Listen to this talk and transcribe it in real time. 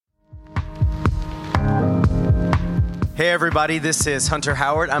Hey everybody, this is Hunter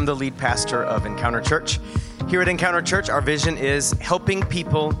Howard. I'm the lead pastor of Encounter Church. Here at Encounter Church, our vision is helping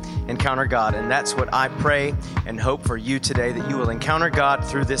people encounter God, and that's what I pray and hope for you today, that you will encounter God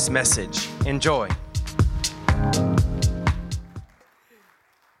through this message. Enjoy.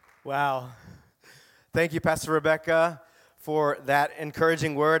 Wow. Thank you, Pastor Rebecca, for that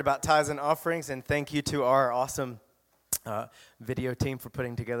encouraging word about tithes and offerings, and thank you to our awesome video team for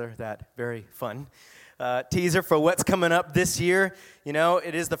putting together that very fun teaser for what's coming up this year. You know,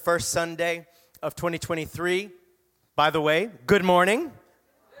 it is the first Sunday of 2023. By the way, good morning.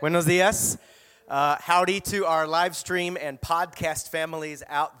 Buenos dias. Howdy to our live stream and podcast families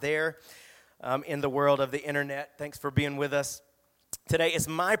out there in the world of the internet. Thanks for being with us. Today it's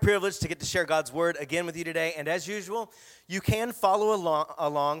my privilege to get to share God's word again with you today. And as usual, you can follow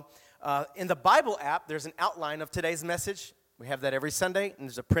along. In the Bible app, there's an outline of today's message. We have that every Sunday, and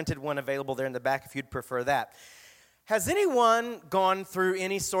there's a printed one available there in the back if you'd prefer that. Has anyone gone through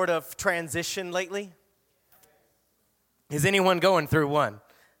any sort of transition lately? Is anyone going through one?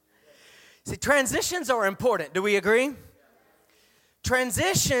 See, transitions are important. Do we agree?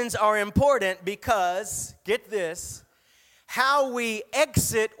 Transitions are important because, get this, how we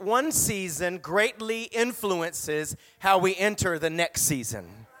exit one season greatly influences how we enter the next season.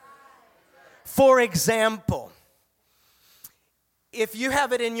 For example, if you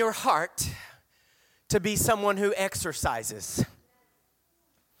have it in your heart to be someone who exercises,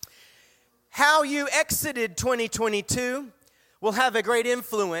 how you exited 2022 will have a great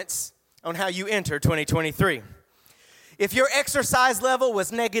influence on how you enter 2023. If your exercise level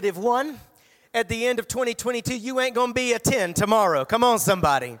was -1 at the end of 2022, you ain't gonna be a 10 tomorrow. Come on,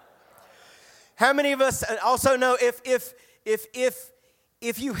 somebody. How many of us also know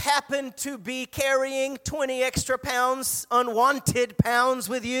if you happen to be carrying 20 extra pounds, unwanted pounds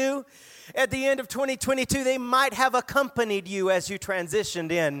with you, at the end of 2022, they might have accompanied you as you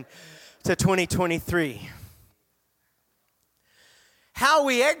transitioned in to 2023. How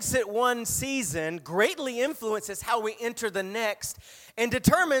we exit one season greatly influences how we enter the next and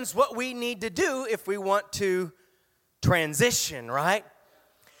determines what we need to do if we want to transition, right?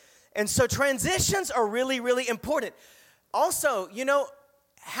 And so transitions are really, really important. Also, you know,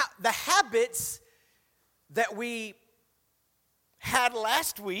 the habits that we had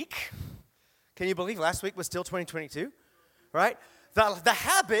last week, can you believe last week was still 2022, right? The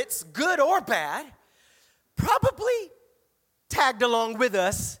habits, good or bad, probably tagged along with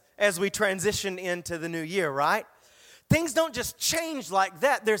us as we transition into the new year, right? Things don't just change like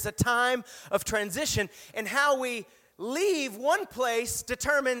that. There's a time of transition, and how we leave one place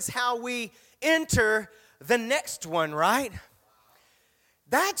determines how we enter the next one, right?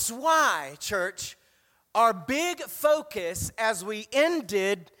 That's why, church, our big focus as we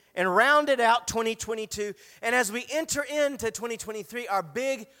ended and rounded out 2022, and as we enter into 2023, our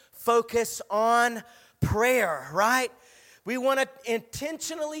big focus on prayer, right? We want to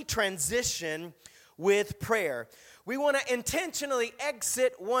intentionally transition with prayer. We want to intentionally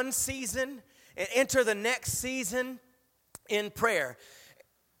exit one season and enter the next season in prayer.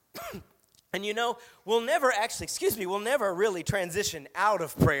 And you know, we'll never really transition out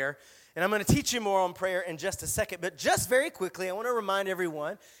of prayer. And I'm going to teach you more on prayer in just a second. But just very quickly, I want to remind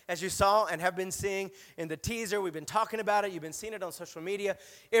everyone, as you saw and have been seeing in the teaser, we've been talking about it, you've been seeing it on social media.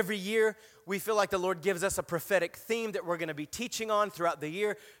 Every year, we feel like the Lord gives us a prophetic theme that we're going to be teaching on throughout the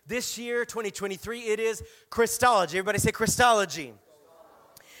year. This year, 2023, it is Christology. Everybody say Christology.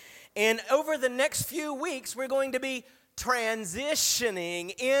 And over the next few weeks, we're going to be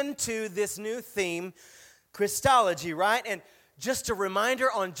transitioning into this new theme, Christology, right? And just a reminder,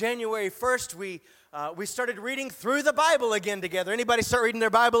 on January 1st, we started reading through the Bible again together. Anybody start reading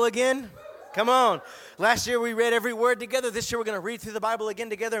their Bible again? Come on. Last year we read every word together. This year we're going to read through the Bible again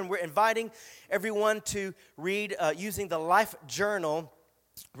together, and we're inviting everyone to read using the Life Journal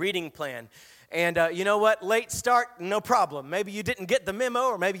reading plan. And you know what? Late start, no problem. Maybe you didn't get the memo,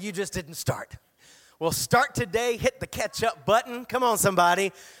 or maybe you just didn't start. Well, start today, hit the catch-up button. Come on,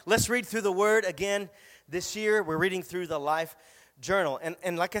 somebody. Let's read through the Word again this year. We're reading through the Life Journal.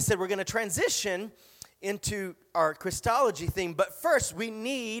 And like I said, we're going to transition into our Christology theme. But first, we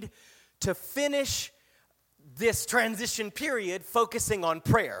need to finish this transition period focusing on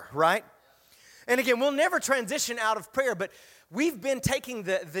prayer, right? And again, we'll never transition out of prayer, but we've been taking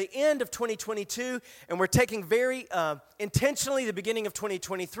the end of 2022, and we're taking very intentionally the beginning of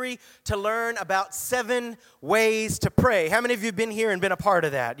 2023 to learn about 7 ways to pray. How many of you have been here and been a part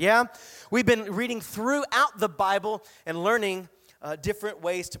of that? Yeah? We've been reading throughout the Bible and learning different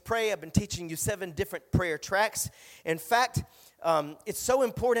ways to pray. I've been teaching you 7 different prayer tracks. In fact, it's so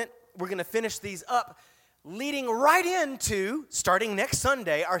important. We're going to finish these up. leading right into, starting next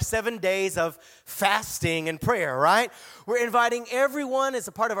Sunday, our 7 days of fasting and prayer, right? We're inviting everyone as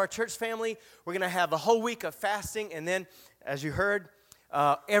a part of our church family. We're going to have a whole week of fasting, and then, as you heard,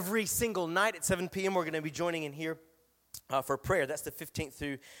 every single night at 7 p.m., we're going to be joining in here for prayer. That's the 15th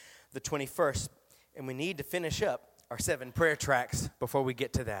through the 21st, and we need to finish up our 7 prayer tracks before we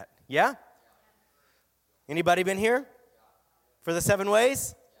get to that. Yeah? Anybody been here for the 7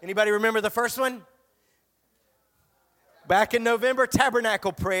 ways? Anybody remember the first one? Back in November,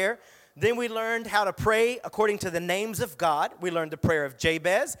 tabernacle prayer. Then we learned how to pray according to the names of God. We learned the prayer of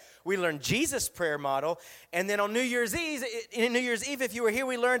Jabez. We learned Jesus' prayer model. And then on New Year's Eve, if you were here,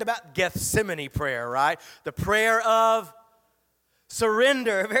 we learned about Gethsemane prayer, right? The prayer of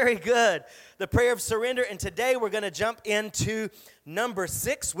surrender. Very good. The prayer of surrender. And today we're going to jump into number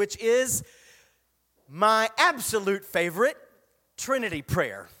 6, which is my absolute favorite, Trinity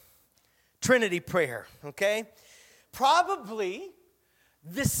prayer. Trinity prayer, okay? Probably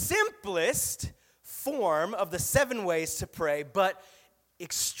the simplest form of the 7 ways to pray, but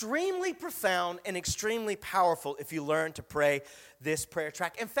extremely profound and extremely powerful if you learn to pray this prayer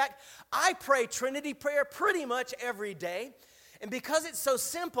track. In fact, I pray Trinity prayer pretty much every day, and because it's so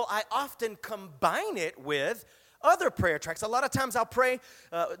simple, I often combine it with other prayer tracks. A lot of times I'll pray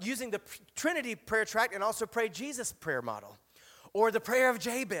using the Trinity prayer track and also pray Jesus' prayer model. Or the prayer of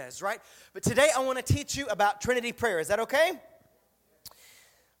Jabez, right? But today I want to teach you about Trinity prayer. Is that okay?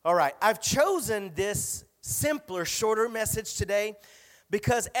 All right. I've chosen this simpler, shorter message today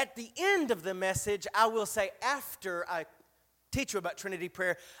because at the end of the message, I will say after I teach you about Trinity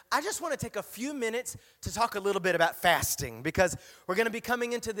prayer, I just want to take a few minutes to talk a little bit about fasting because we're going to be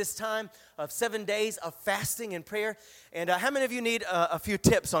coming into this time of 7 days of fasting and prayer. And how many of you need a few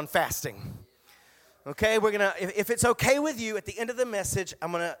tips on fasting? Okay, we're going to, if it's okay with you, at the end of the message,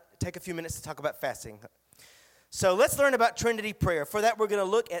 I'm going to take a few minutes to talk about fasting. So let's learn about Trinity prayer. For that, we're going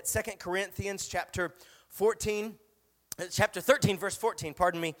to look at 2 Corinthians chapter 13, verse 14,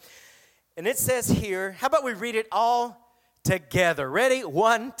 pardon me. And it says here, how about we read it all together? Ready?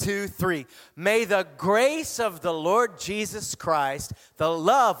 1, 2, 3. May the grace of the Lord Jesus Christ, the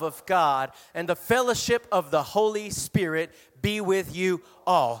love of God, and the fellowship of the Holy Spirit be with you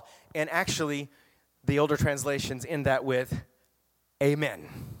all. And actually, the older translations end that with amen,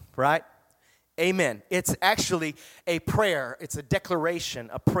 right? Amen. It's actually a prayer. It's a declaration,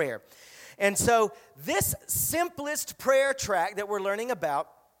 a prayer. And so this simplest prayer track that we're learning about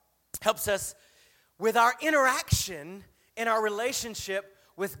helps us with our interaction and our relationship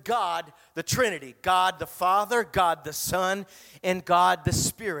with God, the Trinity. God the Father, God the Son, and God the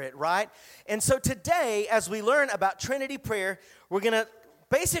Spirit, right? And so today, as we learn about Trinity prayer, we're going to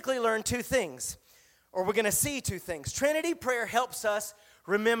basically learn 2 things. Or we're going to see 2 things. Trinity prayer helps us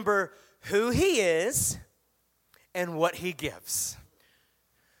remember who He is and what He gives.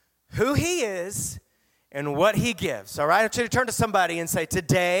 Who He is and what He gives. All right? I want you to turn to somebody and say,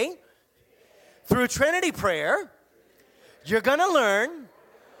 today, through Trinity prayer, you're going to learn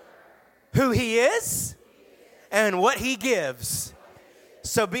who He is and what He gives.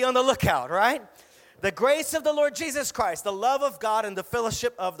 So be on the lookout, right? The grace of the Lord Jesus Christ, the love of God, and the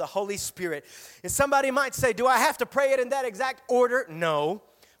fellowship of the Holy Spirit. And somebody might say, do I have to pray it in that exact order? No.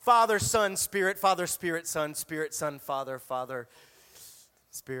 Father, Son, Spirit, Father, Spirit, Son, Father, Father,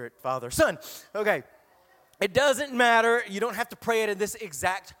 Spirit, Father, Son. Okay. It doesn't matter. You don't have to pray it in this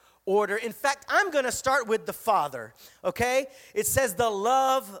exact order. In fact, I'm going to start with the Father, okay? It says the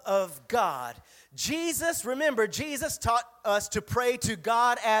love of God. Remember, Jesus taught us to pray to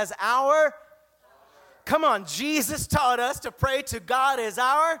God as our Come on, Jesus taught us to pray to God as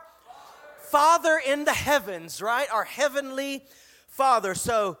our Father in the heavens, right? Our heavenly Father.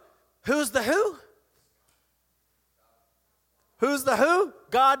 So, who's the who? Who's the who?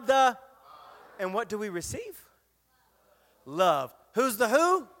 God the... And what do we receive? Love. Who's the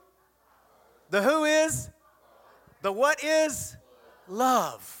who? The who is? The what is?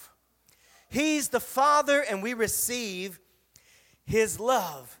 Love. He's the Father and we receive His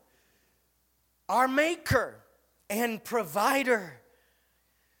love. Our maker and provider,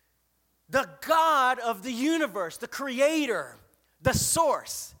 the God of the universe, the creator, the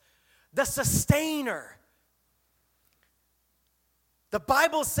source, the sustainer. The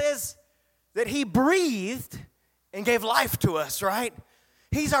Bible says that He breathed and gave life to us, right?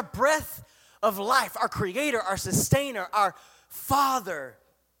 He's our breath of life, our creator, our sustainer, our Father.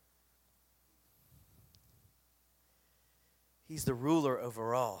 He's the ruler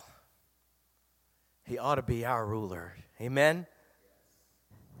over all. He ought to be our ruler. Amen?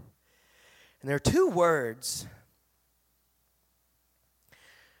 And there are 2 words,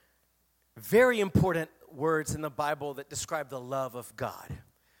 very important words in the Bible that describe the love of God.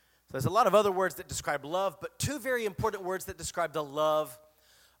 So there's a lot of other words that describe love, but two very important words that describe the love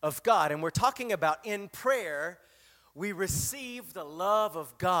of God. And we're talking about in prayer, we receive the love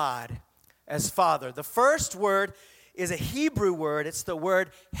of God as Father. The first word is a Hebrew word. It's the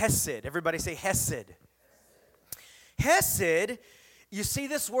word hesed. Everybody say hesed. Hesed, you see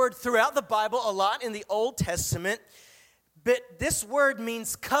this word throughout the Bible a lot in the Old Testament, but this word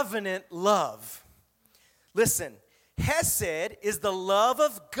means covenant love. Listen, hesed is the love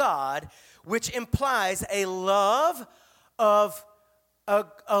of God, which implies a love of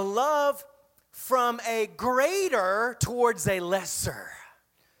a love from a greater towards a lesser.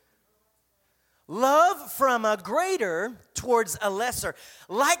 Love from a greater towards a lesser,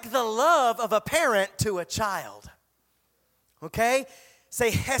 like the love of a parent to a child. Okay?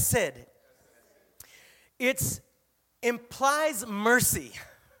 Say hesed. It implies mercy.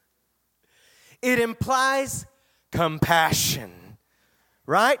 It implies compassion.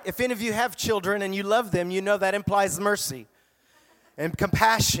 Right? If any of you have children and you love them, you know that implies mercy and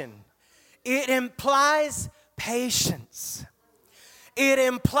compassion. It implies patience. It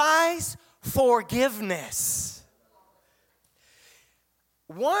implies forgiveness.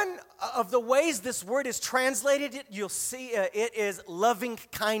 One of the ways this word is translated, you'll see it is loving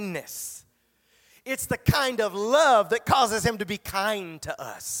kindness. It's the kind of love that causes him to be kind to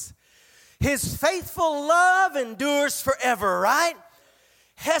us. His faithful love endures forever, right?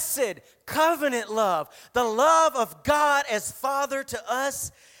 Hesed, covenant love, the love of God as Father to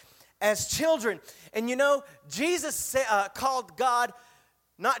us as children. And you know, Jesus called God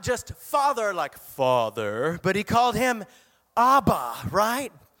not just Father like Father, but he called him Abba,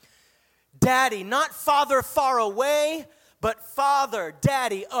 right? Daddy, not Father far away, but Father,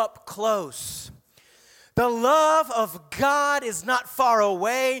 Daddy up close. The love of God is not far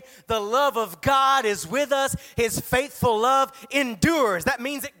away. The love of God is with us. His faithful love endures. That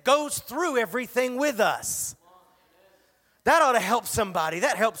means it goes through everything with us. That ought to help somebody.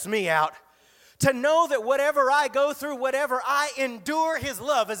 That helps me out. To know that whatever I go through, whatever I endure, His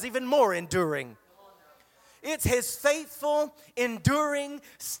love is even more enduring. It's His faithful, enduring,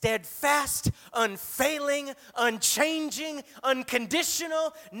 steadfast, unfailing, unchanging,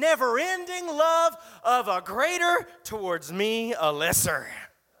 unconditional, never-ending love of a greater towards me, a lesser.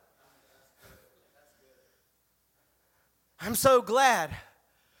 I'm so glad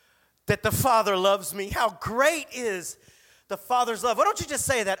that the Father loves me. How great is the Father's love. Why don't you just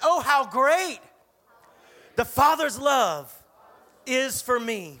say that? Oh, how great the Father's love is for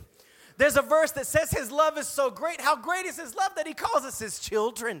me. There's a verse that says His love is so great. How great is His love that He calls us His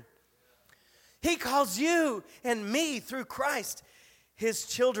children. He calls you and me through Christ His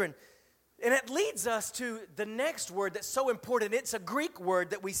children. And it leads us to the next word that's so important. It's a Greek word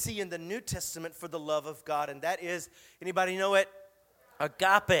that we see in the New Testament for the love of God, and that is, anybody know it?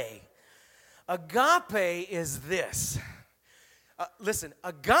 Agape. Agape is this. Listen,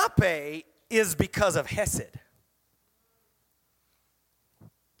 agape is because of hesed.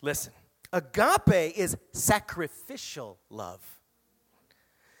 Listen. Agape is sacrificial love.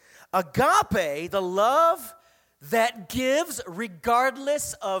 Agape, the love that gives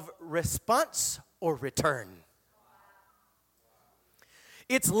regardless of response or return.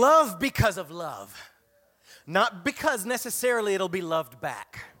 It's love because of love, not because necessarily it'll be loved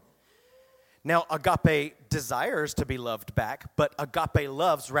back. Now, agape desires to be loved back, but agape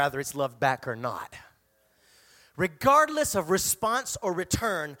loves whether it's loved back or not. Regardless of response or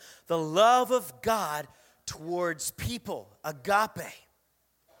return, the love of God towards people, agape.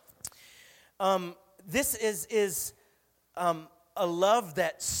 This is a love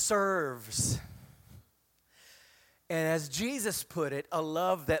that serves. And as Jesus put it, a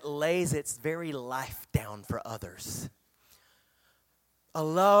love that lays its very life down for others. A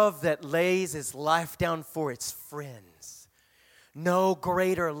love that lays its life down for its friends. No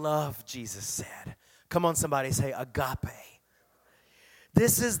greater love, Jesus said. Come on, somebody, say agape.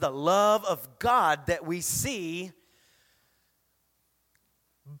 This is the love of God that we see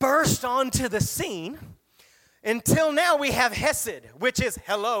burst onto the scene. Until now, we have hesed, which is,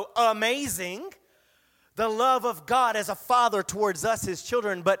 hello, amazing. The love of God as a father towards us, His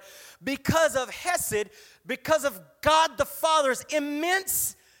children. But because of hesed, because of God the Father's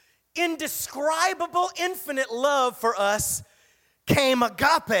immense, indescribable, infinite love for us, came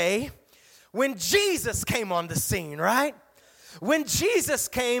agape. When Jesus came on the scene, right? When Jesus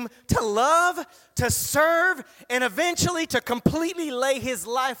came to love, to serve, and eventually to completely lay His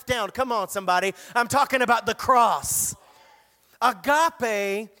life down. Come on, somebody. I'm talking about the cross.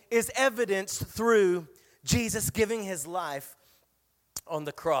 Agape is evidenced through Jesus giving His life on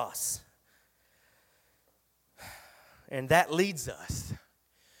the cross. And that leads us.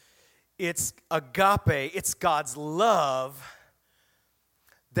 It's agape, it's God's love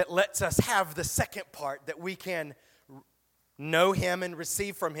that lets us have the second part, that we can know him and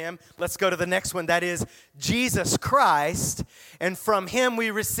receive from him. Let's go to the next one. That is Jesus Christ, and from him we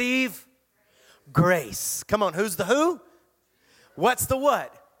receive grace. Come on, who's the who? What's the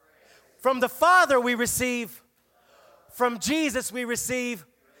what? From the Father we receive. From Jesus we receive.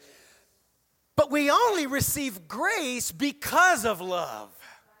 But we only receive grace because of love.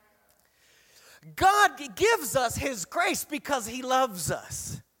 God gives us his grace because he loves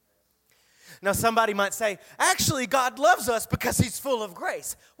us. Now somebody might say, actually God loves us because he's full of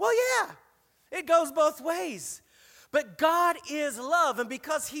grace. Well, yeah, it goes both ways. But God is love, and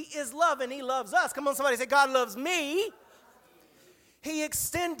because he is love and he loves us, come on, somebody say, God loves me. He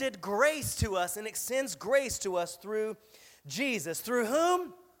extended grace to us and extends grace to us through Jesus. Through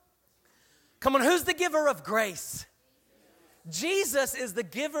whom? Come on, who's the giver of grace? Jesus is the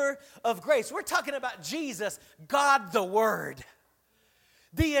giver of grace. We're talking about Jesus, God the Word.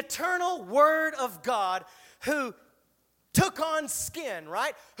 The eternal Word of God who took on skin,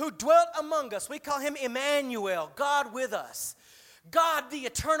 right? Who dwelt among us. We call him Emmanuel, God with us. God, the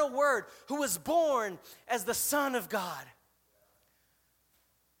eternal Word, who was born as the Son of God.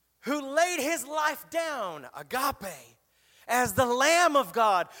 Who laid his life down, agape, as the Lamb of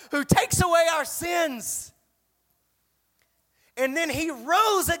God, who takes away our sins. And then he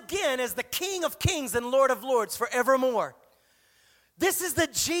rose again as the King of Kings and Lord of Lords forevermore. This is the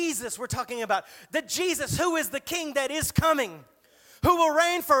Jesus we're talking about. The Jesus who is the King that is coming, who will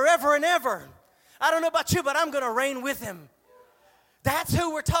reign forever and ever. I don't know about you, but I'm going to reign with him. That's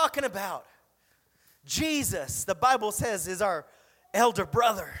who we're talking about. Jesus, the Bible says, is our elder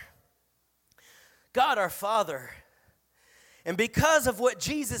brother. God our Father. And because of what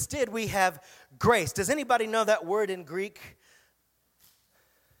Jesus did, we have grace. Does anybody know that word in Greek?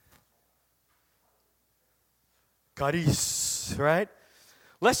 Charis, right?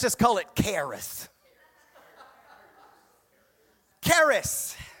 Let's just call it charis.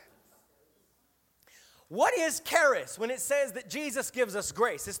 Charis. What is charis when it says that Jesus gives us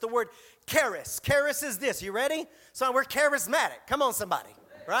grace? It's the word charis. Charis is this. You ready? So we're charismatic. Come on, somebody.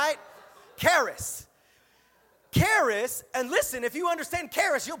 Right? Charis. Charis, and listen, if you understand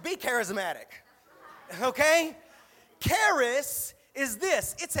charis, you'll be charismatic. Okay? Charis is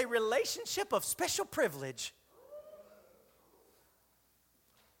this. It's a relationship of special privilege.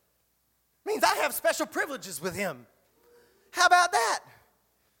 Means I have special privileges with him. How about that?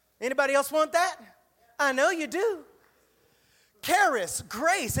 Anybody else want that? I know you do. Charis,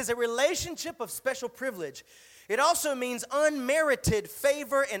 grace, is a relationship of special privilege. It also means unmerited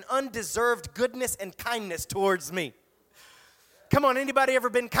favor and undeserved goodness and kindness towards me. Come on, anybody ever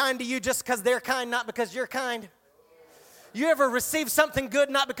been kind to you just because they're kind, not because you're kind? You ever received something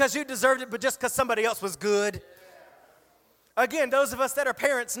good not because you deserved it, but just because somebody else was good? Again, those of us that are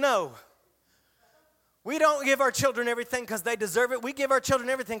parents know. We don't give our children everything because they deserve it. We give our children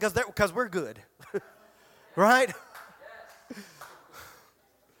everything because we're good. Right?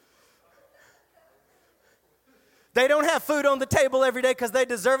 They don't have food on the table every day because they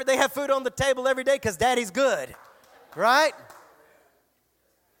deserve it. They have food on the table every day because daddy's good. Right?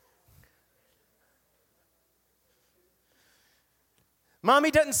 Mommy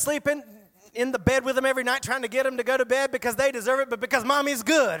doesn't sleep in the bed with them every night trying to get them to go to bed because they deserve it, but because mommy's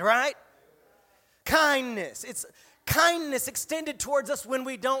good, right? Kindness. It's kindness extended towards us when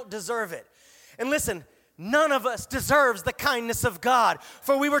we don't deserve it. And listen, none of us deserves the kindness of God,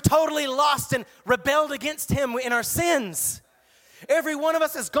 for we were totally lost and rebelled against him in our sins. Every one of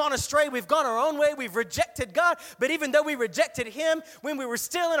us has gone astray. We've gone our own way. We've rejected God. But even though we rejected him when we were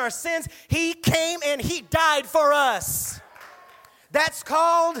still in our sins, he came and he died for us. That's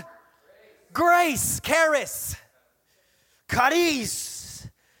called grace. Charis. Charis.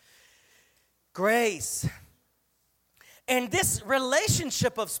 Grace. And this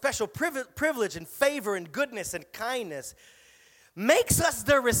relationship of special privilege and favor and goodness and kindness makes us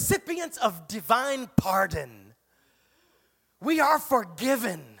the recipients of divine pardon. We are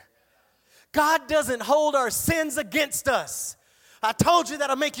forgiven. God doesn't hold our sins against us. I told you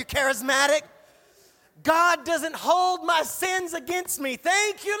that'll make you charismatic. God doesn't hold my sins against me.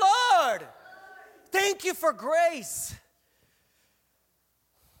 Thank you, Lord. Thank you for grace.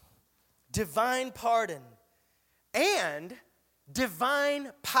 Divine pardon and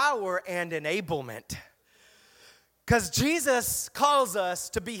divine power and enablement. Because Jesus calls us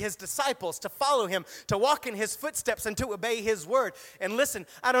to be his disciples, to follow him, to walk in his footsteps, and to obey his word. And listen,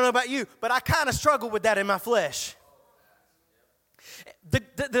 I don't know about you, but I kind of struggle with that in my flesh.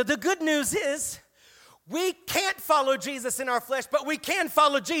 The good news is We can't follow Jesus in our flesh, but we can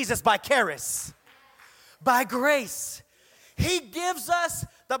follow Jesus by charis, by grace. He gives us,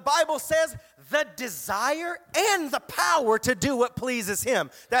 the Bible says, the desire and the power to do what pleases Him.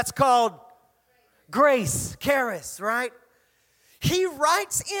 That's called grace, charis, right? He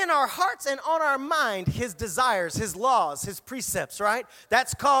writes in our hearts and on our mind His desires, His laws, His precepts, right?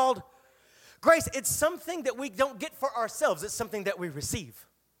 That's called grace. It's something that we don't get for ourselves. It's something that we receive.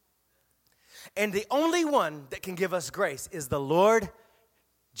 And the only one that can give us grace is the Lord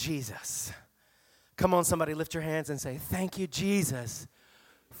Jesus. Come on, somebody, lift your hands and say, thank you, Jesus,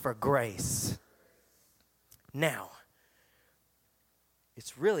 for grace. Now,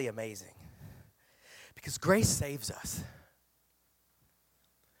 it's really amazing because grace saves us.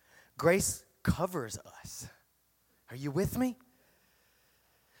 Grace covers us. Are you with me?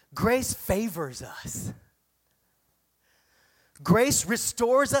 Grace favors us. Grace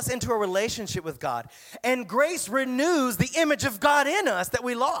restores us into a relationship with God. And grace renews the image of God in us that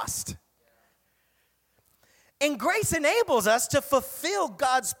we lost. And grace enables us to fulfill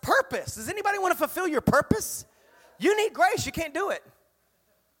God's purpose. Does anybody want to fulfill your purpose? You need grace. You can't do it.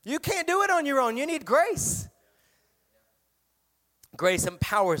 You can't do it on your own. You need grace. Grace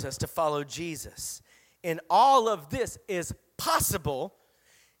empowers us to follow Jesus. And all of this is possible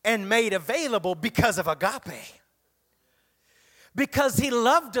and made available because of agape. Because He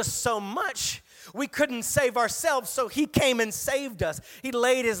loved us so much, we couldn't save ourselves, so He came and saved us. He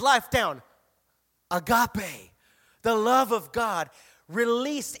laid His life down. Agape, the love of God,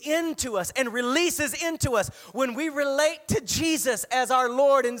 released into us and releases into us. When we relate to Jesus as our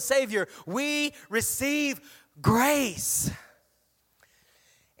Lord and Savior, we receive grace.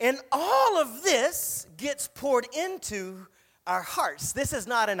 And all of this gets poured into our hearts. This is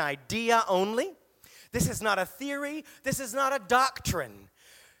not an idea only. This is not a theory. This is not a doctrine.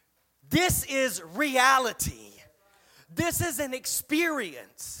 This is reality. This is an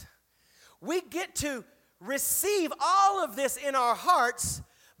experience. We get to receive all of this in our hearts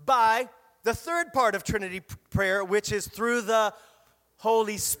by the third part of Trinity prayer, which is through the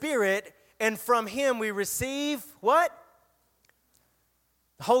Holy Spirit. And from Him we receive what?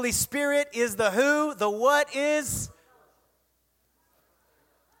 The Holy Spirit is the who, the what is?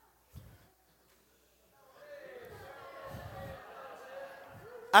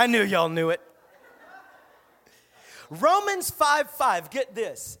 I knew y'all knew it. Romans 5:5, get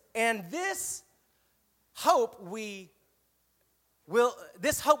this. And this hope will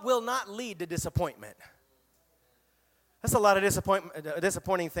not lead to disappointment. That's a lot of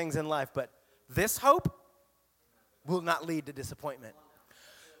disappointing things in life, but this hope will not lead to disappointment.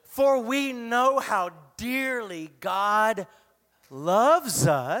 For we know how dearly God loves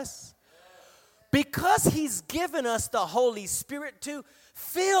us because He's given us the Holy Spirit to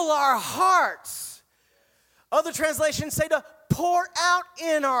fill our hearts. Other translations say to pour out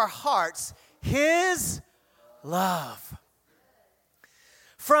in our hearts His love.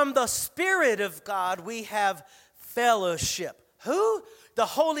 From the Spirit of God we have fellowship. Who? The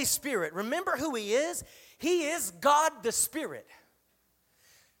Holy Spirit. Remember who He is? He is God the Spirit.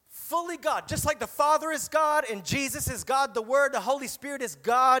 Fully God. Just like the Father is God and Jesus is God the Word, the Holy Spirit is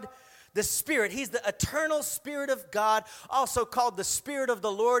God the Spirit. He's the eternal Spirit of God, also called the Spirit of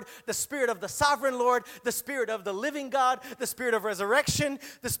the Lord, the Spirit of the Sovereign Lord, the Spirit of the living God, the Spirit of resurrection,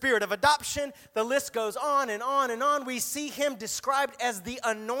 the Spirit of adoption. The list goes on and on and on. We see Him described as the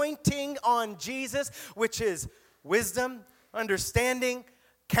anointing on Jesus, which is wisdom, understanding,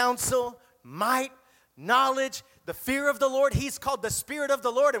 counsel, might, knowledge, the fear of the Lord. He's called the Spirit of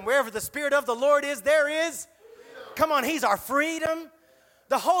the Lord, and wherever the Spirit of the Lord is, there is freedom. Come on, He's our freedom.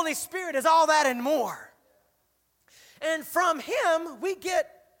 The Holy Spirit is all that and more. And from Him, we get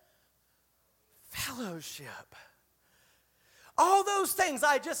fellowship. All those things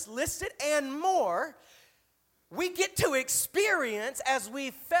I just listed and more, we get to experience as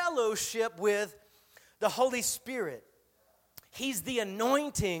we fellowship with the Holy Spirit. He's the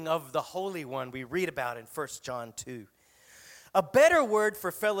anointing of the Holy One we read about in 1 John 2. A better word for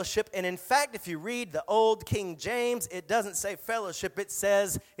fellowship, and in fact, if you read the old King James, it doesn't say fellowship, it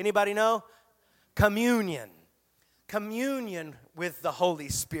says, anybody know? Communion. Communion with the Holy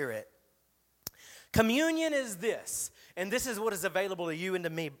Spirit. Communion is this, and this is what is available to you and to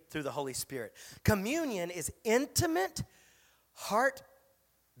me through the Holy Spirit. Communion is intimate,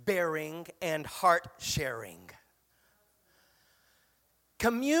 heart-bearing, and heart-sharing.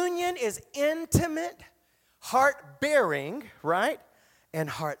 Communion is intimate, heart-bearing, right? And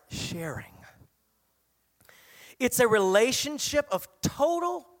heart-sharing. It's a relationship of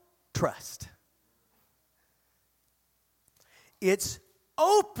total trust. It's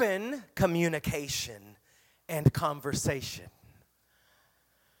open communication and conversation.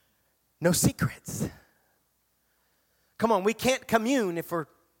 No secrets. Come on, we can't commune if we're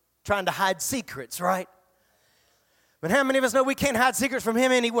trying to hide secrets, right? But how many of us know we can't hide secrets from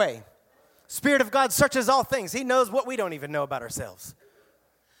Him anyway? Spirit of God searches all things. He knows what we don't even know about ourselves.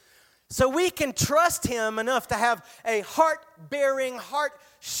 So we can trust Him enough to have a heart-bearing,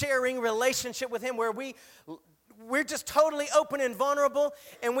 heart-sharing relationship with Him where we're just totally open and vulnerable,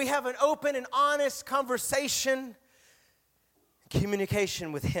 and we have an open and honest conversation,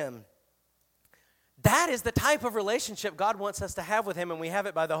 communication with Him. That is the type of relationship God wants us to have with Him, and we have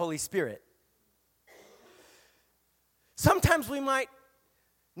it by the Holy Spirit. Sometimes we might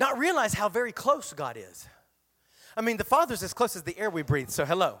not realize how very close God is. I mean, the Father's as close as the air we breathe, so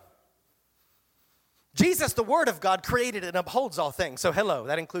hello. Jesus, the Word of God, created and upholds all things, so hello,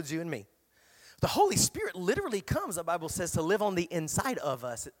 that includes you and me. The Holy Spirit literally comes, the Bible says, to live on the inside of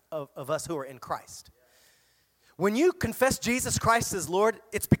us who are in Christ. When you confess Jesus Christ as Lord,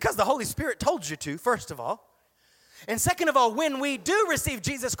 it's because the Holy Spirit told you to, first of all. And second of all, when we do receive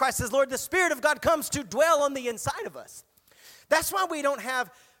Jesus Christ as Lord, the Spirit of God comes to dwell on the inside of us. That's why we don't have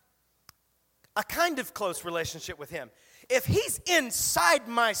a kind of close relationship with Him. If He's inside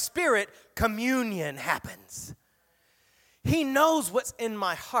my spirit, communion happens. He knows what's in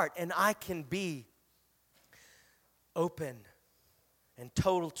my heart, and I can be open and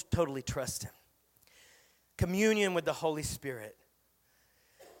totally trust Him. Communion with the Holy Spirit.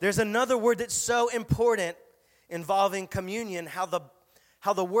 There's another word that's so important involving communion, how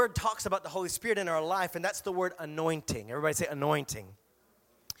the Word talks about the Holy Spirit in our life, and that's the word anointing. Everybody say anointing.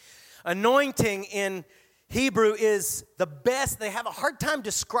 Anointing in Hebrew is the best. They have a hard time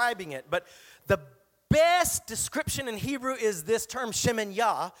describing it, but the best description in Hebrew is this term, shemen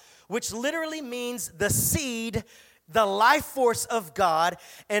yah, which literally means the seed, the life force of God,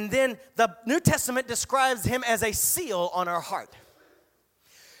 and then the New Testament describes Him as a seal on our heart.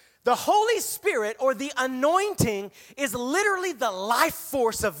 The Holy Spirit, or the anointing, is literally the life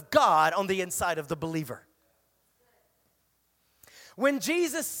force of God on the inside of the believer. When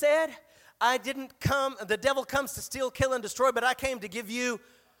Jesus said, the devil comes to steal, kill, and destroy, but I came to give you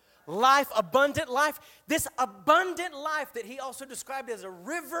life, abundant life. This abundant life that He also described as a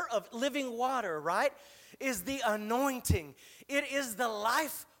river of living water, right, is the anointing. It is the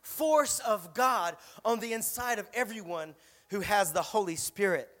life force of God on the inside of everyone who has the Holy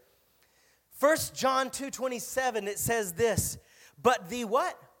Spirit. 1 John 2:27, it says this, but the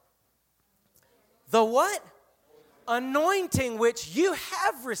what? The what? Anointing which you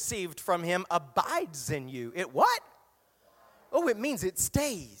have received from Him abides in you. It what? Oh, it means it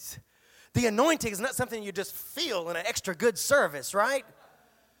stays. The anointing is not something you just feel in an extra good service, right?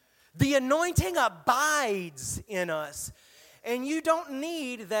 The anointing abides in us. And you don't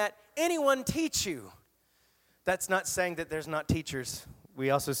need that anyone teach you. That's not saying that there's not teachers. We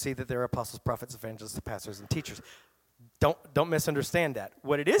also see that there are apostles, prophets, evangelists, pastors, and teachers. Don't misunderstand that.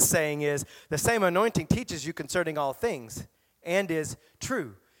 What it is saying is the same anointing teaches you concerning all things and is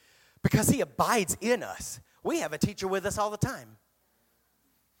true because He abides in us. We have a teacher with us all the time.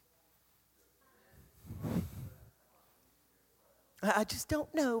 I just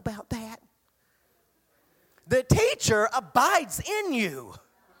don't know about that. The teacher abides in you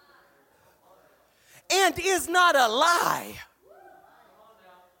and is not a lie.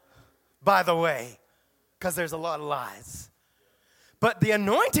 By the way, because there's a lot of lies. But the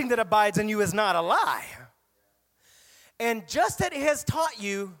anointing that abides in you is not a lie. And just as He has taught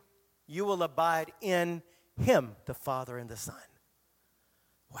you, you will abide in Him, the Father and the Son.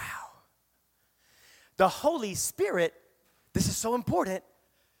 Wow. The Holy Spirit, this is so important.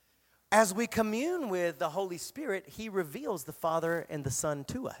 As we commune with the Holy Spirit, He reveals the Father and the Son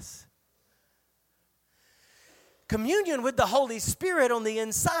to us. Communion with the Holy Spirit on the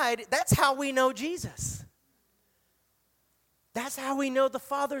inside, that's how we know Jesus. That's how we know the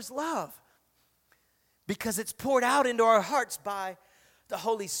Father's love. Because it's poured out into our hearts by the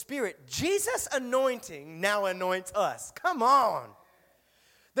Holy Spirit. Jesus' anointing now anoints us. Come on.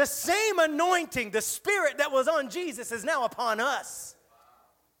 The same anointing, the Spirit that was on Jesus is now upon us.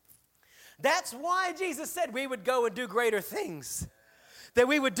 That's why Jesus said we would go and do greater things. That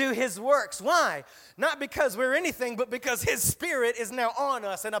we would do His works. Why? Not because we're anything, but because His Spirit is now on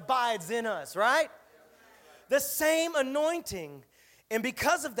us and abides in us, right? The same anointing. And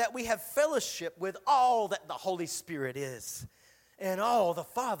because of that, we have fellowship with all that the Holy Spirit is, and all the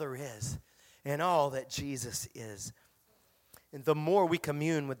Father is, and all that Jesus is. And the more we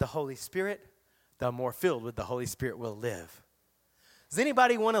commune with the Holy Spirit, the more filled with the Holy Spirit we'll live. Does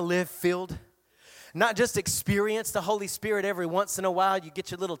anybody want to live filled? Not just experience the Holy Spirit every once in a while. You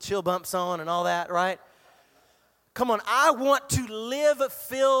get your little chill bumps on and all that, right? Come on, I want to live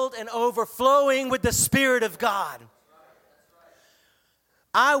filled and overflowing with the Spirit of God.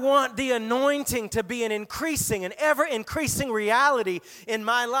 I want the anointing to be an ever-increasing reality in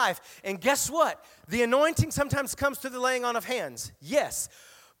my life. And guess what? The anointing sometimes comes through the laying on of hands. Yes.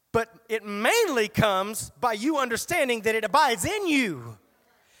 But it mainly comes by you understanding that it abides in you.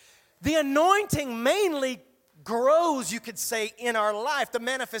 The anointing mainly grows, you could say, in our life, the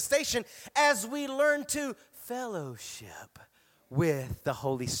manifestation, as we learn to fellowship with the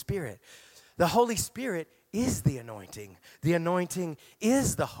Holy Spirit. The Holy Spirit is the anointing. The anointing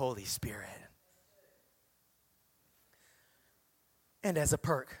is the Holy Spirit. And as a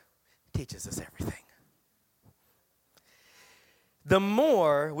perk, it teaches us everything. The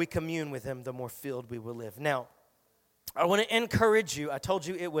more we commune with Him, the more filled we will live. Now, I want to encourage you. I told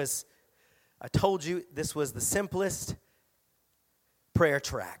you this was the simplest prayer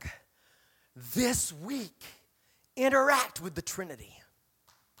track. This week, interact with the Trinity.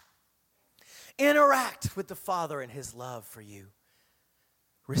 Interact with the Father and His love for you.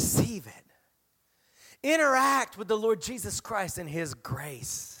 Receive it. Interact with the Lord Jesus Christ and His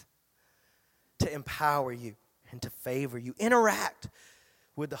grace to empower you and to favor you. Interact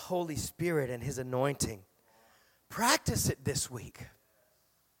with the Holy Spirit and His anointing. Practice it this week.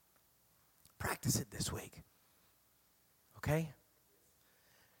 Practice it this week. Okay?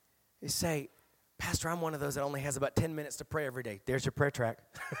 You say, Pastor, I'm one of those that only has about 10 minutes to pray every day. There's your prayer track.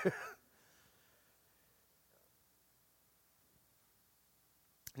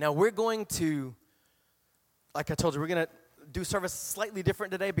 Now, we're going to, like I told you, we're going to do service slightly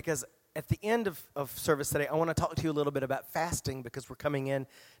different today because at the end of service today, I want to talk to you a little bit about fasting because we're coming in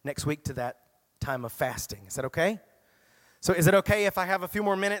next week to that time of fasting. Is that okay? So is it okay if I have a few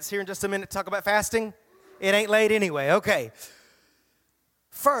more minutes here in just a minute to talk about fasting? It ain't late anyway. Okay.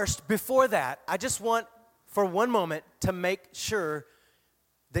 First, before that, I just want for one moment to make sure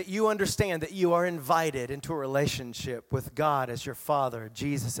that you understand that you are invited into a relationship with God as your Father,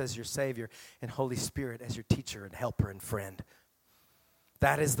 Jesus as your Savior, and Holy Spirit as your teacher and helper and friend.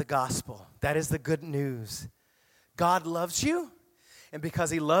 That is the gospel. That is the good news. God loves you, and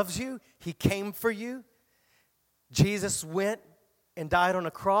because He loves you, He came for you. Jesus went and died on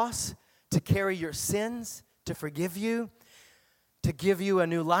a cross to carry your sins, to forgive you, to give you a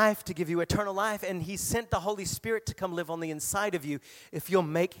new life, to give you eternal life. And He sent the Holy Spirit to come live on the inside of you if you'll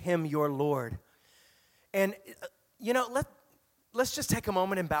make Him your Lord. And, let's just take a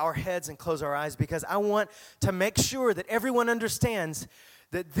moment and bow our heads and close our eyes because I want to make sure that everyone understands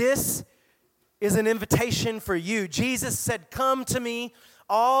that this is an invitation for you. Jesus said, come to me,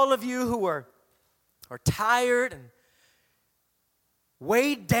 all of you who are tired and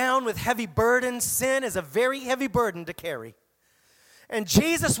weighed down with heavy burdens. Sin is a very heavy burden to carry. And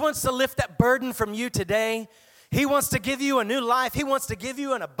Jesus wants to lift that burden from you today. He wants to give you a new life. He wants to give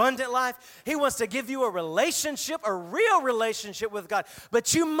you an abundant life. He wants to give you a relationship, a real relationship with God.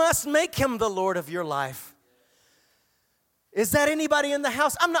 But you must make Him the Lord of your life. Is that anybody in the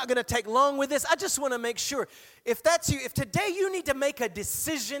house? I'm not going to take long with this. I just want to make sure. If that's you, if today you need to make a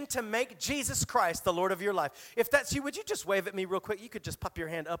decision to make Jesus Christ the Lord of your life, if that's you, would you just wave at me real quick? You could just pop your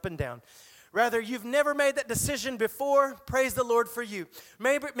hand up and down. Rather, you've never made that decision before. Praise the Lord for you.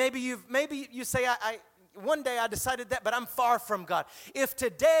 Maybe you say, one day I decided that, but I'm far from God. If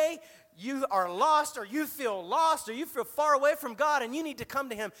today you are lost or you feel far away from God and you need to come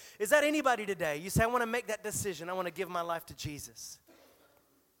to Him, is that anybody today? You say, I want to make that decision. I want to give my life to Jesus.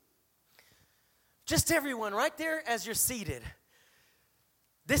 Just everyone right there as you're seated.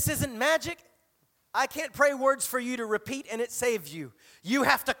 This isn't magic. I can't pray words for you to repeat and it saves you. You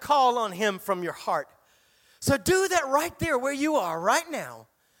have to call on Him from your heart. So do that right there where you are right now.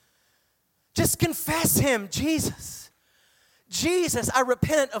 Just confess Him. Jesus, I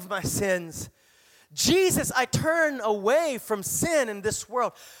repent of my sins. Jesus, I turn away from sin in this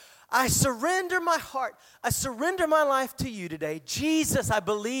world. I surrender my heart. I surrender my life to you today. Jesus, I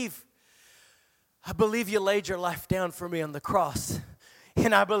believe you laid your life down for me on the cross.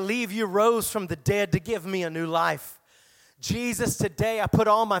 And I believe you rose from the dead to give me a new life. Jesus, today I put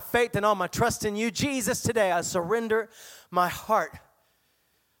all my faith and all my trust in you. Jesus, today I surrender my heart.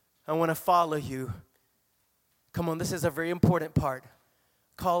 I want to follow you. Come on, this is a very important part.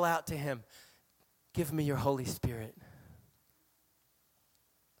 Call out to Him. Give me your Holy Spirit.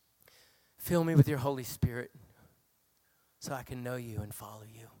 Fill me with your Holy Spirit so I can know you and follow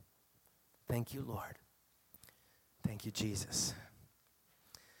you. Thank you, Lord. Thank you, Jesus.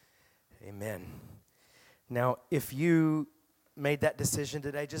 Amen. Now, if you made that decision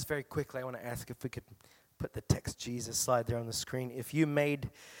today, just very quickly, I want to ask if we could put the text Jesus slide there on the screen. If you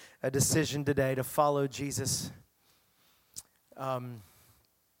made a decision today to follow Jesus,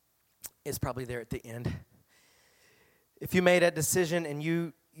 is probably there at the end. If you made a decision and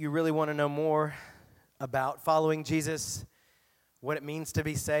you really want to know more about following Jesus, what it means to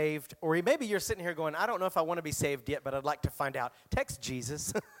be saved, or maybe you're sitting here going, I don't know if I want to be saved yet, but I'd like to find out. Text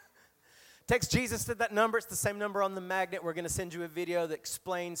Jesus. Text Jesus to that number. It's the same number on the magnet. We're going to send you a video that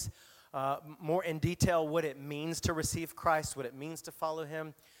explains more in detail what it means to receive Christ, what it means to follow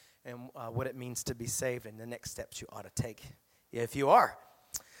him, and what it means to be saved, and the next steps you ought to take if you are.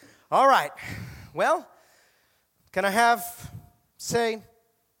 All right. Well, can I have, say,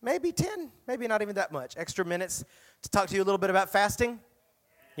 maybe 10, maybe not even that much, extra minutes to talk to you a little bit about fasting?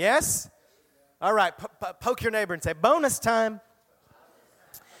 Yes? All right. Poke your neighbor and say, bonus time.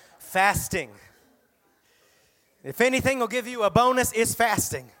 Fasting. If anything will give you a bonus, it's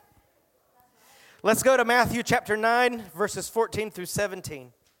fasting. Let's go to Matthew chapter 9, verses 14 through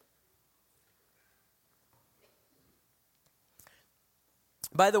 17.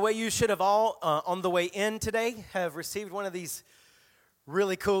 By the way, you should have all, on the way in today, have received one of these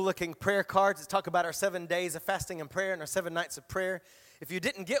really cool-looking prayer cards that talk about our 7 days of fasting and prayer and our 7 nights of prayer. If you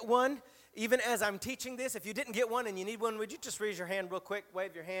didn't get one, even as I'm teaching this, if you didn't get one and you need one, would you just raise your hand real quick,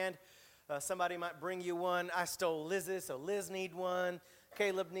 wave your hand? Somebody might bring you one. I stole Liz's, so Liz needs one.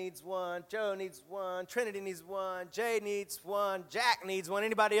 Caleb needs one. Joe needs one. Trinity needs one. Jay needs one. Jack needs one.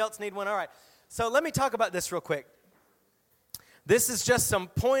 Anybody else need one? All right. So let me talk about this real quick. This is just some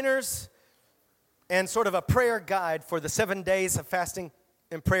pointers and sort of a prayer guide for the 7 days of fasting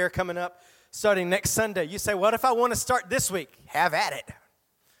and prayer coming up starting next Sunday. You say, what if I want to start this week? Have at it.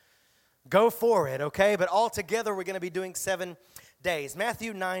 Go for it, okay? But all together, we're going to be doing 7 days.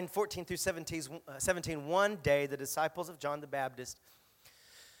 Matthew 9, 14 through 17, one day, the disciples of John the Baptist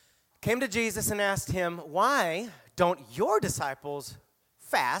came to Jesus and asked him, why don't your disciples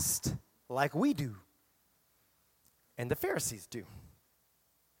fast like we do? And the Pharisees do.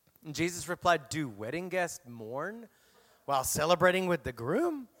 And Jesus replied, do wedding guests mourn while celebrating with the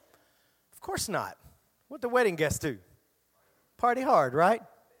groom? Of course not. What do wedding guests do? Party hard, right?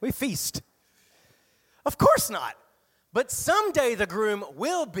 We feast. Of course not. But someday the groom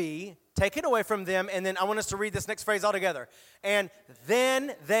will be taken away from them, and then I want us to read this next phrase all together. And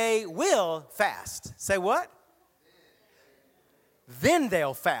then they will fast. Say what? Then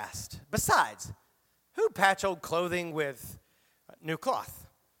they'll fast. Besides, who patch old clothing with new cloth?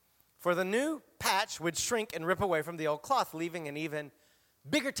 For the new patch would shrink and rip away from the old cloth, leaving an even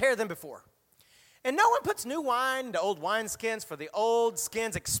bigger tear than before. And no one puts new wine into old wineskins, for the old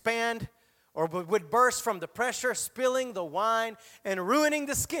skins expand or would burst from the pressure, spilling the wine and ruining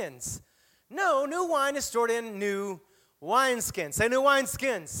the skins. No, new wine is stored in new wineskins. Say new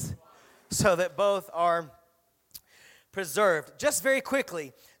wineskins, so that both are preserved. Just very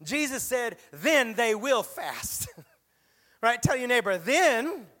quickly, Jesus said, then they will fast. Right? Tell your neighbor,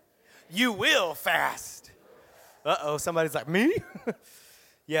 then you will fast. Uh-oh, somebody's like, me?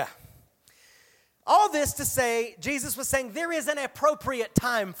 Yeah. All this to say, Jesus was saying there is an appropriate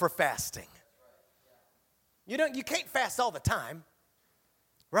time for fasting. You can't fast all the time,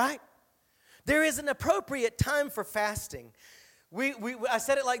 right? There is an appropriate time for fasting. I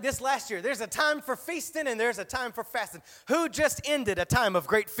said it like this last year. There's a time for feasting and there's a time for fasting. Who just ended a time of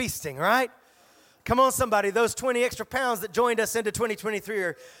great feasting, right? Come on, somebody. Those 20 extra pounds that joined us into 2023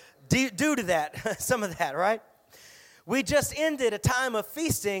 are due to that, some of that, right? We just ended a time of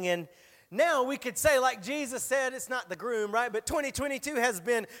feasting, and now we could say, like Jesus said, it's not the groom, right? But 2022 has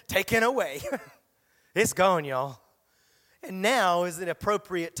been taken away. It's gone, y'all. And now is an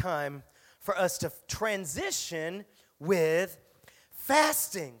appropriate time for us to transition with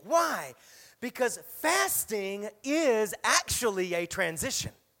fasting. Why? Because fasting is actually a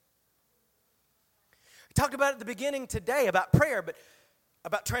transition. We talked about it at the beginning today about prayer, but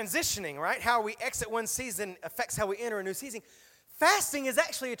about transitioning, right? How we exit one season affects how we enter a new season. Fasting is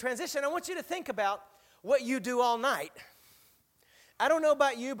actually a transition. I want you to think about what you do all night. I don't know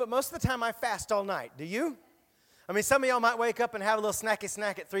about you, but most of the time I fast all night. Do you? I mean, some of y'all might wake up and have a little snack at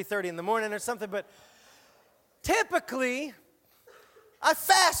 3:30 in the morning or something, but typically I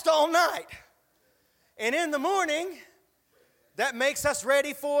fast all night. And in the morning, that makes us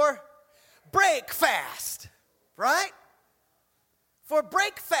ready for breakfast, right? For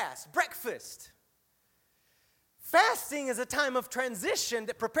breakfast. Fasting is a time of transition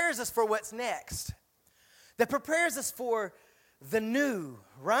that prepares us for what's next, that prepares us for the new,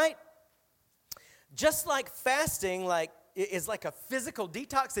 right? Just like fasting, is like a physical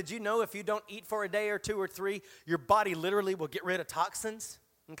detox. Did you know if you don't eat for a day or 2 or 3, your body literally will get rid of toxins,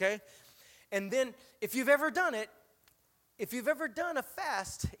 okay? And then if you've ever done it, if you've ever done a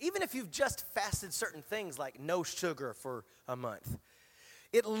fast, even if you've just fasted certain things like no sugar for a month,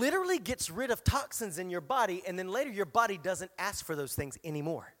 it literally gets rid of toxins in your body, and then later your body doesn't ask for those things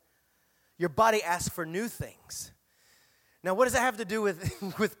anymore. Your body asks for new things. Now, what does that have to do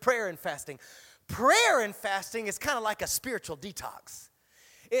with prayer and fasting? Prayer and fasting is kind of like a spiritual detox.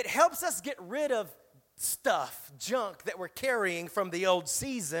 It helps us get rid of stuff, junk that we're carrying from the old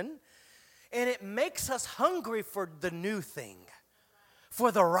season, and it makes us hungry for the new thing,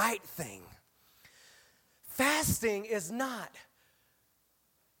 for the right thing. Fasting is not,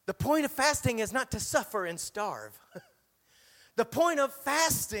 the point of fasting is not to suffer and starve. The point of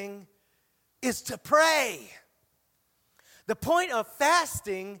fasting is to pray. The point of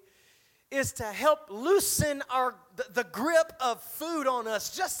fasting is to help loosen the grip of food on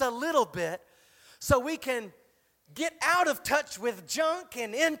us just a little bit so we can get out of touch with junk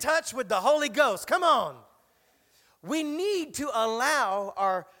and in touch with the Holy Ghost. Come on. We need to allow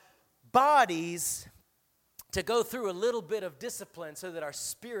our bodies to go through a little bit of discipline so that our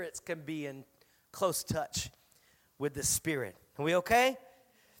spirits can be in close touch with the Spirit. Are we okay?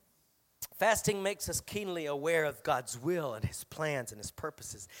 Fasting makes us keenly aware of God's will and His plans and His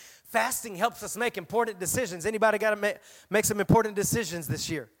purposes. Fasting helps us make important decisions. Anybody got to make some important decisions this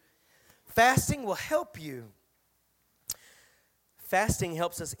year? Fasting will help you. Fasting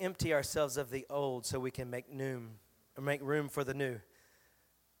helps us empty ourselves of the old so we can make room for the new,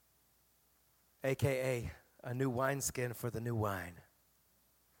 a.k.a. a new wineskin for the new wine.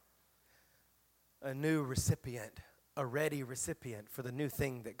 A new recipient, a ready recipient for the new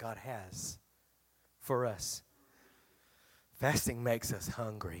thing that God has for us. Fasting makes us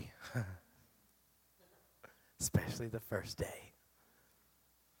hungry, especially the first day.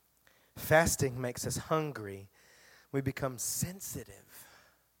 Fasting makes us hungry. We become sensitive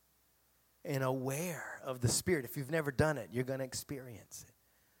and aware of the Spirit. If you've never done it, you're going to experience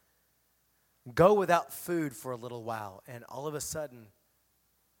it. Go without food for a little while, and all of a sudden,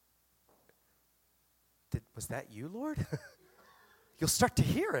 was that you, Lord? You'll start to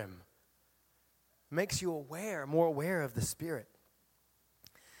hear Him. Makes you more aware of the Spirit.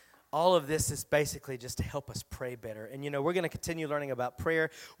 All of this is basically just to help us pray better. And we're going to continue learning about prayer.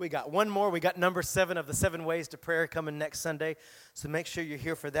 We got one more. We got number 7 of the 7 ways to prayer coming next Sunday. So make sure you're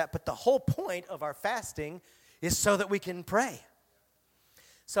here for that. But the whole point of our fasting is so that we can pray.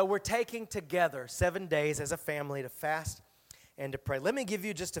 So we're taking together 7 days as a family to fast and to pray. Let me give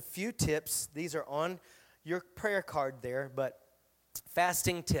you just a few tips. These are on your prayer card there, but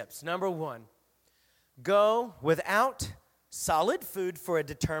fasting tips. Number 1, go without solid food for a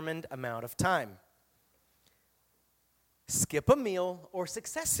determined amount of time. Skip a meal or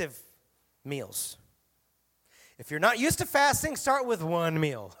successive meals. If you're not used to fasting, start with 1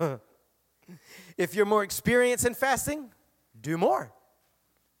 meal. If you're more experienced in fasting, do more.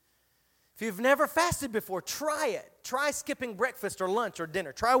 If you've never fasted before, try it. Try skipping breakfast or lunch or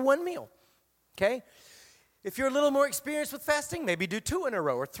dinner. Try 1 meal, okay? If you're a little more experienced with fasting, maybe do 2 in a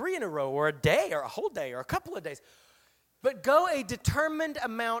row or 3 in a row or a day or a whole day or a couple of days. But go a determined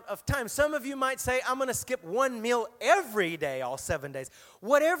amount of time. Some of you might say, I'm going to skip 1 meal every day, all 7 days.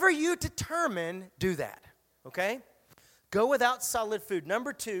 Whatever you determine, do that, okay? Go without solid food.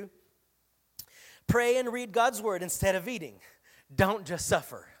 Number 2, pray and read God's word instead of eating. Don't just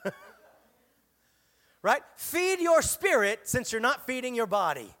suffer. Right? Feed your spirit since you're not feeding your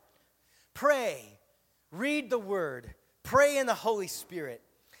body. Pray. Read the word. Pray in the Holy Spirit.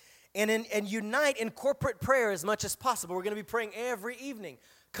 And unite in corporate prayer as much as possible. We're going to be praying every evening.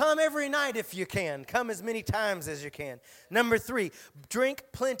 Come every night if you can. Come as many times as you can. Number 3, drink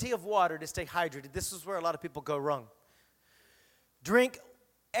plenty of water to stay hydrated. This is where a lot of people go wrong. Drink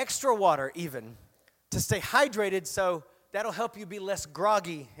extra water even to stay hydrated, so that'll help you be less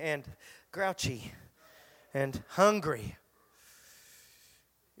groggy and grouchy and hungry.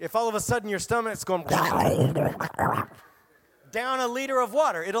 If all of a sudden your stomach's going down a liter of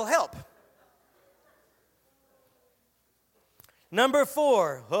water, it'll help. Number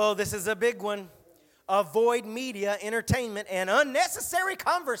 4, this is a big one. Avoid media, entertainment, and unnecessary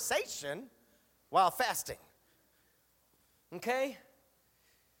conversation while fasting. Okay?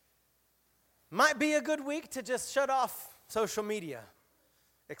 Might be a good week to just shut off social media,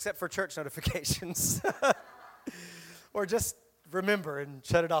 except for church notifications. Or just remember and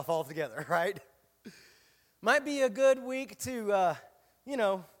shut it off altogether, right? Might be a good week to,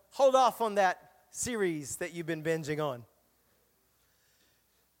 hold off on that series that you've been binging on.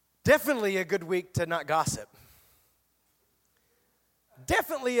 Definitely a good week to not gossip.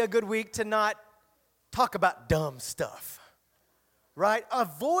 Definitely a good week to not talk about dumb stuff, right?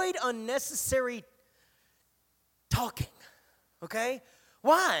 Avoid unnecessary talking. Okay?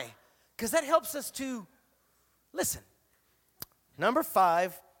 Why? Because that helps us to listen. Number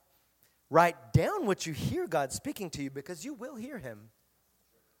 5, write down what you hear God speaking to you, because you will hear him.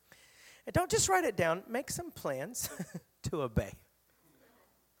 And don't just write it down. Make some plans to obey.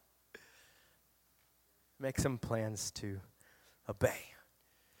 Make some plans to obey.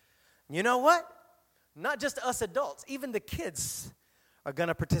 You know what? Not just us adults, even the kids are going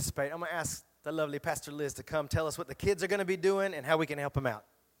to participate. I'm going to ask the lovely Pastor Liz to come tell us what the kids are going to be doing and how we can help them out.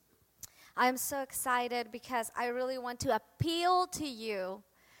 I'm so excited because I really want to appeal to you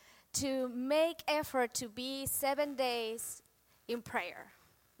to make effort to be 7 days in prayer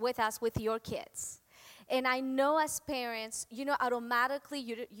with us, with your kids. And I know as parents, automatically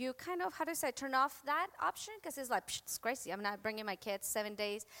you kind of, turn off that option, because it's like, it's crazy. I'm not bringing my kids 7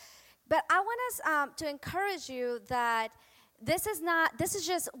 days. But I want us to encourage you that this is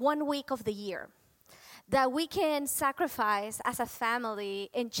just 1 week of the year that we can sacrifice as a family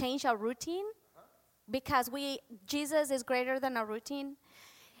and change our routine, because Jesus is greater than our routine,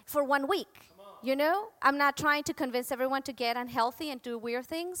 for 1 week. I'm not trying to convince everyone to get unhealthy and do weird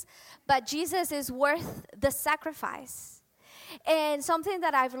things, but Jesus is worth the sacrifice. And something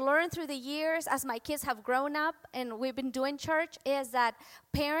that I've learned through the years as my kids have grown up and we've been doing church is that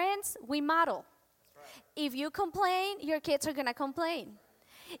parents, we model. If you complain, your kids are going to complain.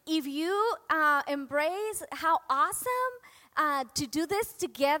 If you embrace how awesome to do this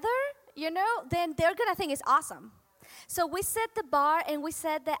together, then they're going to think it's awesome. So we set the bar and we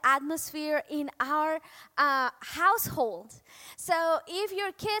set the atmosphere in our household. So if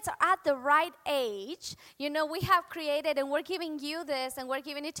your kids are at the right age, we have created, and we're giving you this and we're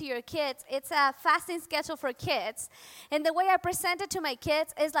giving it to your kids. It's a fasting schedule for kids. And the way I present it to my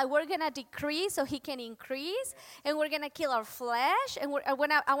kids is like, we're going to decrease so he can increase, and we're going to kill our flesh. And I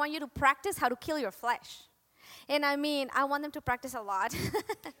want you to practice how to kill your flesh. And I want them to practice a lot.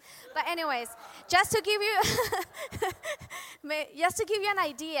 But anyways, just to give you an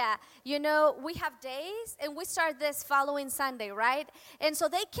idea, we have days, and we start this following Sunday, right? And so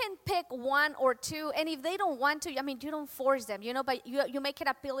they can pick 1 or 2, and if they don't want to, you don't force them, but you make it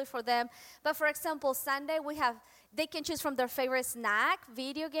appealing for them. But for example, Sunday they can choose from their favorite snack,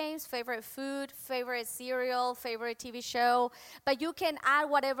 video games, favorite food, favorite cereal, favorite TV show. But you can add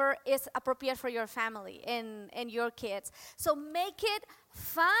whatever is appropriate for your family and your kids. So make it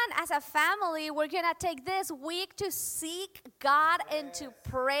fun as a family. We're going to take this week to seek God and to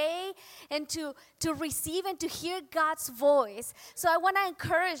pray and to receive and to hear God's voice. So I want to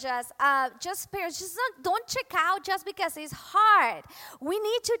encourage us, parents, don't check out just because it's hard. We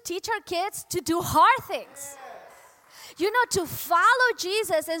need to teach our kids to do hard things. To follow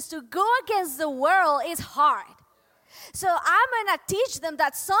Jesus and to go against the world is hard. So I'm going to teach them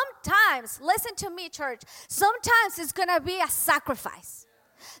that sometimes, listen to me, church, sometimes it's going to be a sacrifice.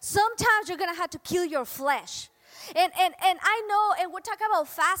 Sometimes you're going to have to kill your flesh. And I know, and we're talking about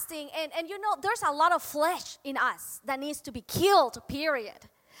fasting, and there's a lot of flesh in us that needs to be killed, period.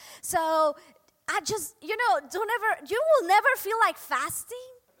 So I just, you will never feel like fasting.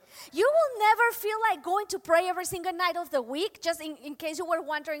 You will never feel like going to pray every single night of the week, just in case you were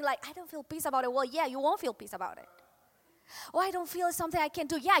wondering, like, I don't feel peace about it. Well, yeah, you won't feel peace about it. Oh, I don't feel it's something I can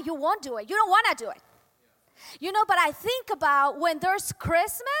do. Yeah, you won't do it. You don't want to do it. But I think about when there's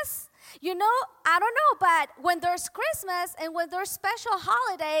Christmas, I don't know, but when there's Christmas and when there's special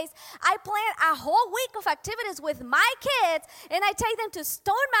holidays, I plan a whole week of activities with my kids, and I take them to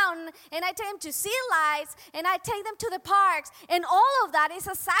Stone Mountain, and I take them to Sea Lights, and I take them to the parks, and all of that is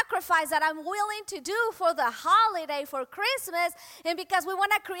a sacrifice that I'm willing to do for the holiday, for Christmas, and because we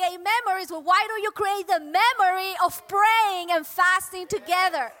want to create memories. Well, why don't you create the memory of praying and fasting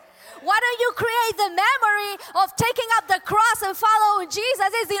together? Why don't you create the memory of taking up the cross and following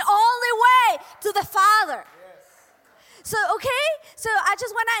Jesus? Is the only way to the Father. Yes. So I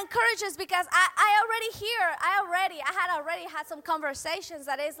just want to encourage us, because I had already had some conversations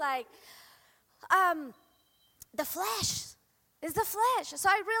that is like, the flesh. It's the flesh. So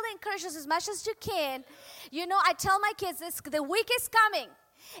I really encourage us as much as you can. I tell my kids, the week is coming.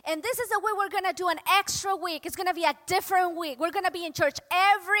 And this is the way we're going to do an extra week. It's going to be a different week. We're going to be in church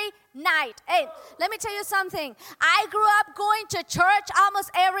every night. Hey, let me tell you something. I grew up going to church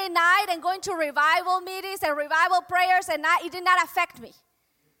almost every night and going to revival meetings and revival prayers, and it did not affect me.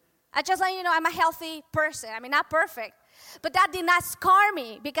 I just let you know I'm a healthy person. Not perfect. But that did not scar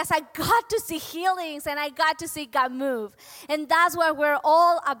me, because I got to see healings and I got to see God move. And that's what we're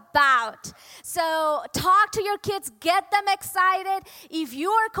all about. So talk to your kids, get them excited. If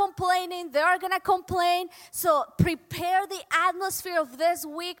you are complaining, they're going to complain. So prepare the atmosphere of this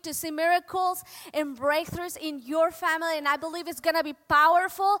week to see miracles and breakthroughs in your family, and I believe it's going to be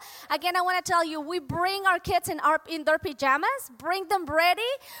powerful. Again, I want to tell you, we bring our kids in their pajamas, bring them ready.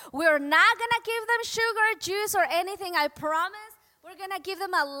 We're not going to give them sugar, juice, or anything, I promise. We're going to give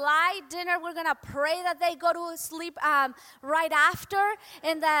them a light dinner. We're going to pray that they go to sleep right after,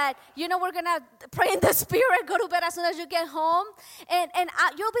 and that, we're going to pray in the Spirit, go to bed as soon as you get home. And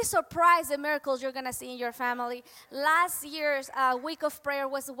you'll be surprised the miracles you're going to see in your family. Last year's week of prayer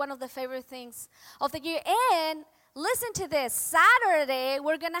was one of the favorite things of the year. And listen to this. Saturday,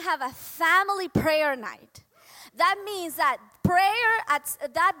 we're going to have a family prayer night. That means that prayer at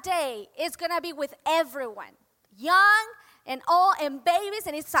that day is going to be with everyone, young and old and babies,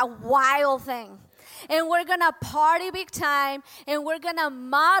 and it's a wild thing. And we're going to party big time, and we're going to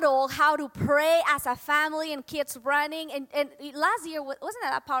model how to pray as a family and kids running. And last year, wasn't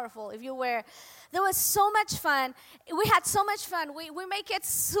that powerful? If you were, there was so much fun. We had so much fun. We make it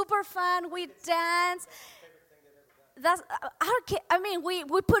super fun. We dance. That's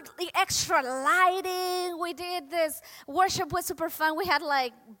we put the extra lighting. We did this worship was super fun. We had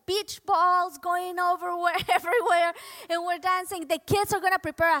like beach balls going everywhere, and we're dancing. The kids are gonna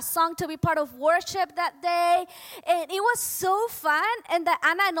prepare a song to be part of worship that day, and it was so fun. And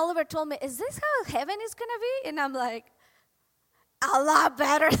Anna and Oliver told me, "Is this how heaven is gonna be?" And I'm like, "A lot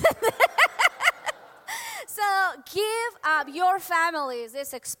better than that." So give your families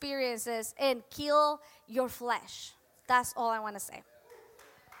these experiences and kill your flesh. That's all I want to say.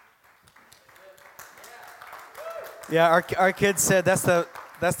 Yeah, our kids said that's the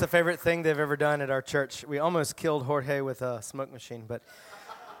favorite thing they've ever done at our church. We almost killed Jorge with a smoke machine, but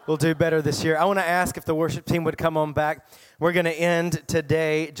we'll do better this year. I want to ask if the worship team would come on back. We're going to end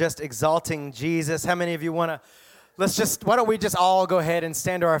today just exalting Jesus. How many of you want to? Why don't we just all go ahead and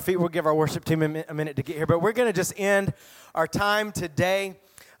stand to our feet? We'll give our worship team a minute to get here, but we're going to just end our time today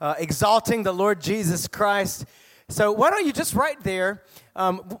exalting the Lord Jesus Christ. So why don't you just right there,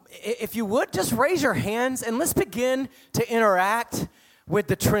 if you would, just raise your hands and let's begin to interact with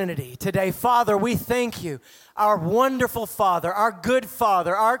the Trinity today. Father, we thank you, our wonderful Father, our good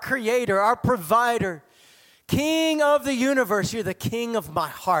Father, our Creator, our Provider, King of the universe. You're the King of my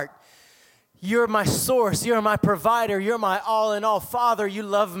heart. You're my source. You're my provider. You're my all in all. Father, you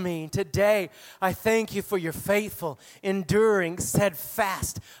love me. Today, I thank you for your faithful, enduring,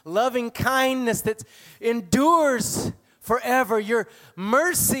 steadfast, loving kindness that endures forever. Your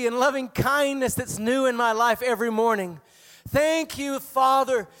mercy and loving kindness that's new in my life every morning. Thank you,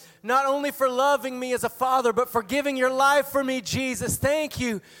 Father, not only for loving me as a father, but for giving your life for me, Jesus. Thank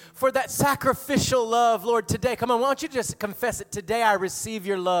you for that sacrificial love, Lord, today. Come on, why don't you just confess it? Today, I receive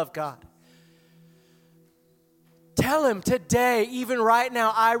your love, God. Tell him today, even right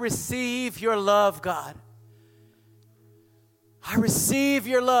now, I receive your love, God. I receive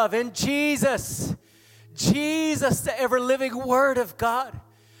your love. And Jesus, the ever-living Word of God,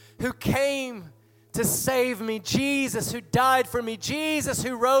 who came to save me, Jesus, who died for me, Jesus,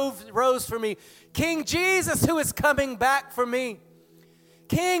 who rose for me, King Jesus, who is coming back for me,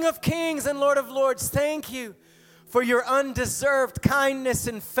 King of kings and Lord of lords, thank you for your undeserved kindness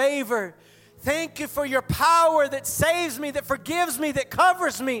and favor. Thank you for your power that saves me, that forgives me, that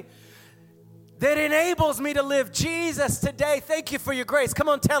covers me, that enables me to live. Jesus, today, thank you for your grace. Come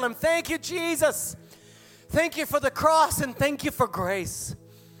on, tell him, thank you, Jesus. Thank you for the cross and thank you for grace.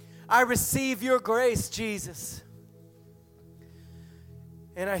 I receive your grace, Jesus.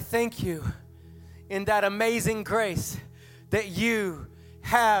 And I thank you in that amazing grace that you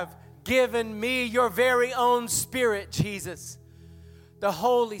have given me your very own Spirit, Jesus, the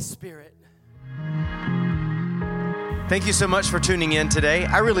Holy Spirit. Thank you so much for tuning in today.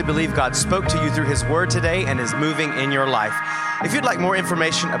 I really believe God spoke to you through His Word today and is moving in your life. If you'd like more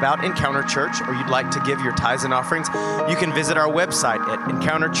information about Encounter Church or you'd like to give your tithes and offerings, you can visit our website at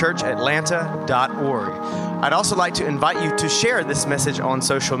encounterchurchatlanta.org. I'd also like to invite you to share this message on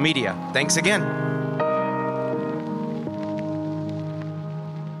social media. Thanks again.